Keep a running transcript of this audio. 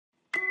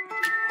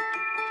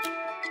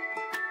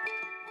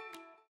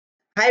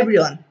Hi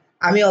everyone,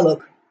 আমি অলোক।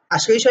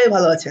 আশা করি সবাই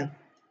ভালো আছেন।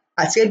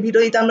 আজকের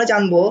ভিডিওতে আমরা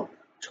জানবো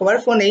সবার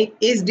ফোনেই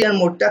HDR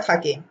মোডটা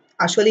থাকে।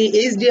 আসলে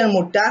HDR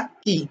মোডটা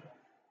কি?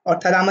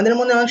 অর্থাৎ আমাদের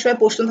মনে অনেক সময়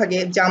প্রশ্ন থাকে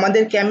যে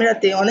আমাদের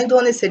ক্যামেরাতে অনেক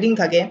ধরনের সেটিং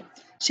থাকে,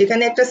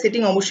 সেখানে একটা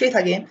সেটিং অবশ্যই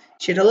থাকে,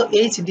 সেটা হলো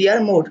HDR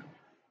মোড।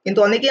 কিন্তু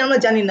অনেকেই আমরা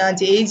জানি না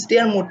যে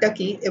HDR মোডটা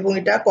কি এবং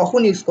এটা কখন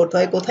ইউজ করতে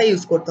হয়, কোথায়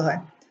ইউজ করতে হয়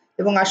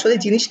এবং আসলে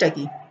জিনিসটা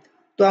কি।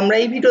 তো আমরা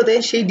এই ভিডিওতে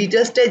সেই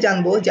ডিটেলসটাই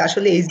জানবো যে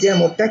আসলে HDR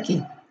মোডটা কি।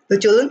 তো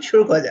চলুন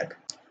শুরু করা যাক।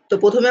 তো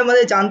প্রথমে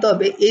আমাদের জানতে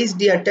হবে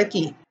HDRটা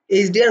কি।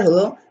 HDR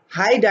হলো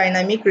হাই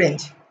ডাইনামিক রেঞ্জ,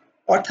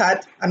 অর্থাৎ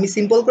আমি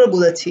সিম্পল করে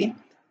বোঝাচ্ছি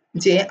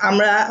যে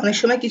আমরা অনেক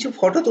সময় কিছু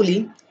ফটো তুলি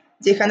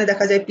যেখানে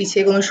দেখা যায় পিছে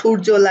কোনো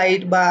সূর্য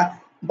লাইট বা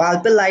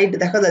বাল্বের লাইট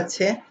দেখা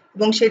যাচ্ছে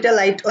এবং সেটা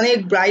লাইট অনেক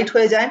ব্রাইট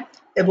হয়ে যায়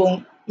এবং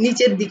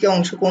নিচের দিকে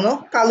অংশ কোনো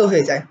কালো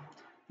হয়ে যায়,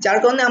 যার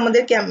কারণে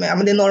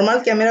আমাদের নর্মাল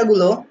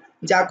ক্যামেরাগুলো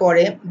যা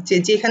করে যে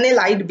যেখানে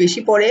লাইট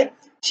বেশি পড়ে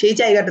সেই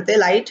জায়গাটাতে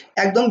লাইট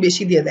একদম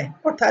বেশি দিয়ে দেয়।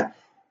 অর্থাৎ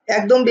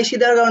একদম বেশি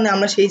দেওয়ার কারণে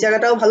আমরা সেই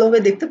জায়গাটাও ভালোভাবে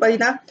দেখতে পারি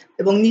না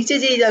এবং নিচে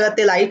যেই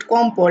জায়গাতে লাইট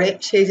কম পড়ে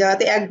সেই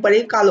জায়গাতে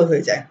একবারেই কালো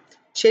হয়ে যায়,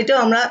 সেটাও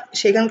আমরা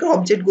সেখানকার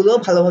অবজেক্টগুলো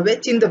ভালোভাবে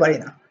চিনতে পারি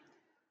না।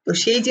 তো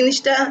সেই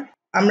জিনিসটা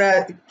আমরা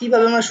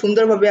কিভাবে আমরা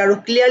সুন্দরভাবে আরো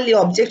ক্লিয়ারলি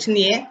অবজেক্ট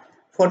নিয়ে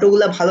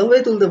ফটোগুলো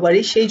ভালোভাবে তুলতে পারি,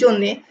 সেই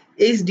জন্যে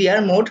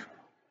HDR মোড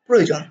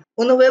প্রয়োজন।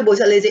 অন্যভাবে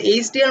বোঝালে যে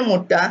HDR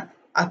মোডটা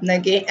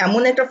আপনাকে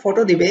এমন একটা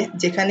ফটো দিবে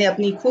যেখানে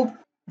আপনি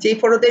যেই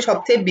ফটোতে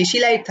সবথেকে বেশি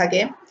লাইট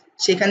থাকে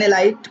সেখানে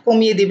লাইট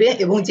কমিয়ে দিবে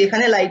এবং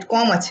যেখানে লাইট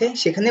কম আছে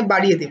সেখানে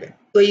বাড়িয়ে দিবে।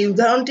 তো এই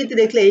উদাহরণটিতে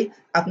দেখলেই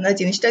আপনারা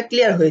জিনিসটা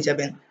ক্লিয়ার হয়ে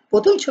যাবেন।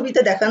 প্রথম ছবিতে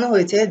দেখানো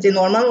হয়েছে যে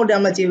নর্মাল মোডে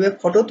আমরা যেভাবে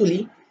ফটো তুলি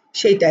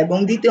সেইটা, এবং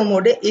দ্বিতীয়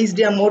মোডে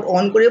HDR মোড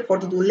অন করে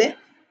ফটো তুললে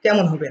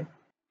কেমন হবে।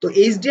 তো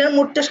HDR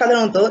মোডটা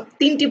সাধারণত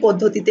 3টি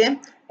পদ্ধতিতে,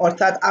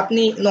 অর্থাৎ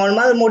আপনি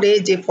নর্মাল মোডে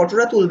যে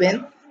ফটোটা তুলবেন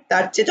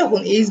তার চেয়ে যখন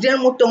HDR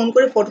মোডটা অন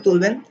করে ফটো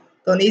তুলবেন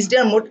তখন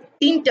HDR মোড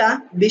 3টা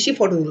বেশি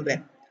ফটো তুলবে।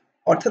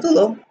 অর্থাৎ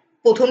হলো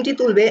প্রথমটি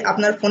তুলবে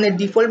আপনার ফোনের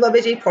ডিফল্টভাবে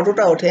যেই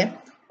ফটোটা ওঠে,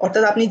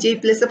 অর্থাৎ আপনি যেই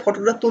প্লেসে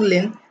ফটোটা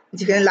তুললেন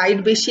যেখানে লাইট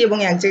বেশি এবং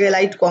এক জায়গায়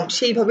লাইট কম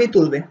সেইভাবেই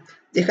তুলবে।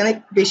 যেখানে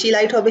বেশি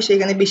লাইট হবে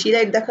সেখানে বেশি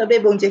লাইট দেখাবে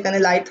এবং যেখানে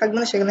লাইট থাকবে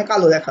না সেখানে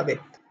কালো দেখাবে।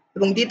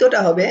 এবং দ্বিতীয়টা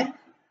হবে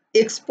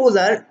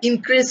এক্সপোজার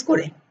ইনক্রিজ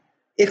করে।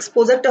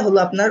 এক্সপোজারটা হলো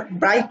আপনার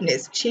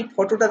ব্রাইটনেস, সেই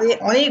ফটোটাতে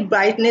অনেক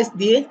ব্রাইটনেস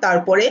দিয়ে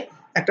তারপরে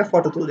একটা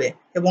ফটো তুলবে।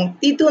 এবং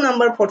তৃতীয়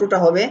নাম্বার ফটোটা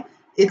হবে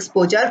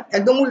এক্সপোজার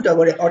একদম উল্টা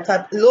করে,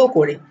 অর্থাৎ লো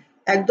করে,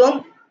 একদম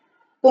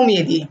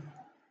কমিয়ে দিয়ে,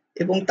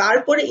 এবং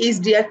তারপরে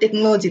HDR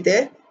টেকনোলজিতে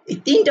এই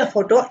 3টা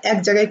ফটো এক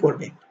জায়গায়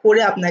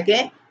করে আপনাকে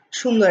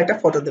সুন্দর একটা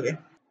ফটো দেবে।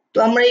 তো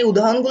আমরা এই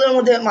উদাহরণগুলোর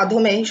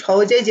মাধ্যমে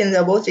সহজেই জেনে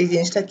যাব যে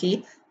জিনিসটা কি।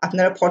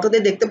 আপনারা ফটোতে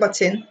দেখতে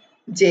পাচ্ছেন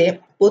যে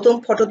প্রথম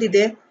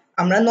ফটোটিতে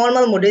আমরা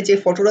নর্মাল মোডে যে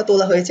ফটোটা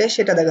তোলা হয়েছে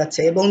সেটা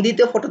দেখাচ্ছে এবং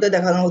দ্বিতীয় ফটোতে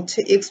দেখানো হচ্ছে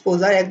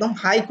এক্সপোজার একদম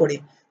হাই করে,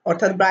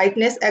 অর্থাৎ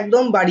ব্রাইটনেস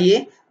একদম বাড়িয়ে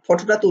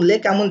ফটোটা তুললে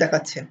কেমন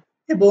দেখাচ্ছে,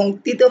 এবং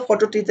তৃতীয়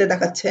ফটোটিতে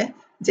দেখাচ্ছে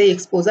যে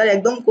এক্সপোজার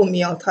একদম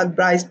কমিয়ে, অর্থাৎ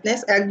ব্রাইটনেস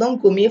একদম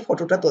কমিয়ে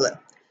ফটোটা তোলা।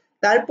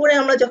 তারপরে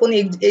আমরা যখন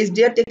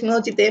HDR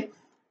টেকনোলজিতে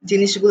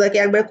জিনিসগুলোকে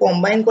একবার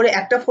কম্বাইন করে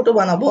একটা ফটো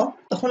বানাবো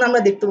তখন আমরা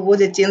দেখতে পাবো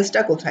যে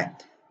চেঞ্জটা কোথায়।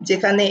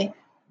 যেখানে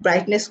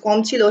ব্রাইটনেস কম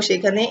ছিল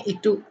সেখানে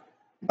একটু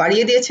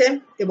বাড়িয়ে দিয়েছে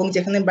এবং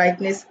যেখানে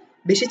ব্রাইটনেস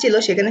বেশি ছিল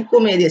সেখানে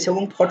কমিয়ে দিয়েছে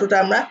এবং ফটোটা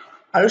আমরা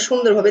আরো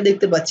সুন্দরভাবে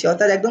দেখতে পাচ্ছি,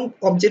 অর্থাৎ একদম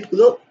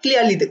অবজেক্টগুলো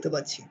ক্লিয়ারলি দেখতে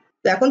পাচ্ছি।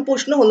 তো এখন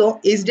প্রশ্ন হলো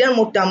HDR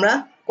মোডটা আমরা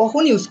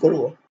কখন ইউজ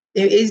করব।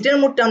 এই HDR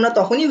মোডটা আমরা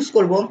তখন ইউজ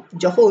করব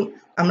যখন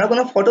আমরা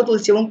কোনো ফটো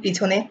তুলছি এবং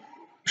পিছনে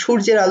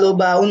সূর্যের আলো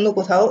বা অন্য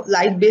কোথাও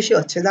লাইট বেশি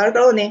হচ্ছে, যার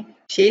কারণে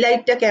সেই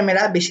লাইটটা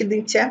ক্যামেরা বেশি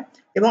দিচ্ছে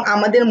এবং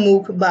আমাদের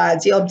মুখ বা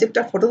যে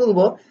অবজেক্টটা ফটো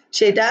তুলবো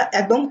সেটা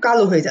একদম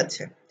কালো হয়ে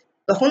যাচ্ছে।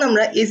 তখন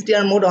আমরা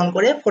HDR মোড অন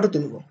করে ফটো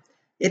তুলবো।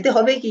 এতে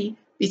হবে কি,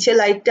 পিছে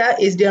লাইটটা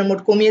HDR মোড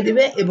কমিয়ে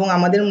দিবে এবং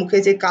আমাদের মুখে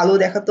যে কালো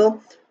দেখাতো,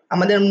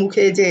 আমাদের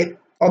মুখে যে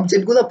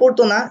অবজেক্টগুলো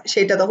পড়তো না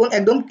সেটা তখন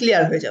একদম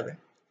ক্লিয়ার হয়ে যাবে।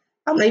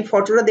 আমরা এই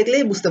ফটোটা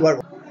দেখলেই বুঝতে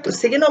পারবো। তো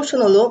সেকেন্ড অপশন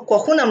হলো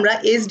কখন আমরা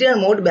HDR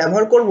মোড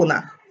ব্যবহার করব না।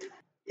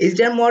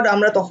 HDR মোড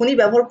আমরা তখনই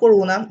ব্যবহার করব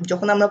না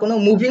যখন আমরা কোনো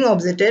মুভিং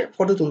অবজেক্টের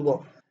ফটো তুলবো।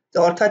 তো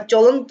অর্থাৎ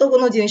চলন্ত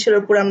কোনো জিনিসের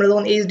উপরে আমরা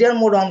যখন HDR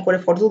মোড অন করে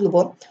ফটো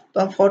তুলবো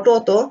তখন ফটো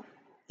তো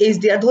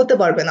HDR ধরতে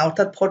পারবে না,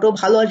 অর্থাৎ ফটো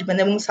ভালো আসবে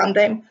না এবং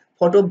সামটাইম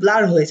ফটো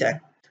ব্লার হয়ে যায়।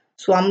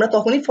 সো আমরা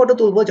তখনই ফটো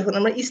তুলবো যখন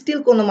আমরা স্টিল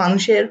কোনো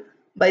মানুষের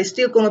বা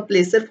স্টিল কোনো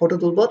প্লেসের ফটো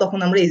তুলবো, তখন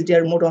আমরা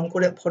HDR মোড অন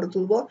করে ফটো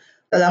তুলবো,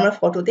 তাহলে আমরা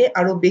ফটোতে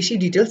আরো বেশি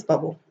ডিটেলস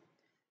পাবো।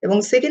 এবং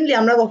সেকেন্ডলি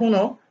আমরা কখনো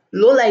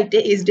লো লাইটে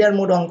HDR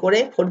মোড অন করে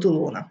ফটো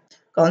তুলবো না,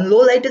 কারণ লো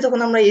লাইটে যখন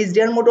আমরা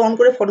HDR মোড অন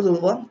করে ফটো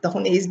তুলবো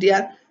তখন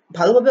HDR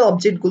ভালোভাবে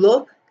অবজেক্টগুলো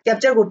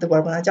ক্যাপচার করতে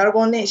পারবে না, যার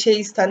কারণে সেই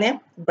স্থানে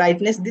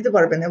ব্রাইটনেস দিতে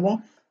পারবে না এবং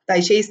তাই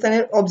সেই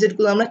স্থানের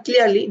অবজেক্টগুলো আমরা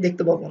ক্লিয়ারলি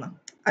দেখতে পাবো না।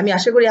 আমি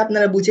আশা করি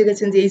আপনারা বুঝে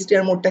গেছেন যে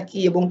HDR মোডটা কি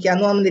এবং কেন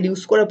আমাদের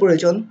ইউজ করা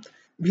প্রয়োজন।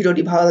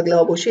 ভিডিওটি ভালো লাগলে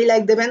অবশ্যই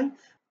লাইক দেবেন,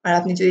 আর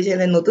আপনি যদি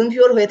চ্যানেলে নতুন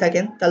ভিউয়ার হয়ে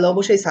থাকেন তাহলে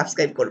অবশ্যই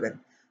সাবস্ক্রাইব করবেন।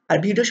 আর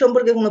ভিডিও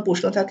সম্পর্কে কোনো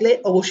প্রশ্ন থাকলে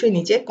অবশ্যই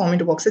নিচে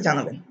কমেন্ট বক্সে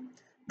জানাবেন।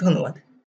 ধন্যবাদ।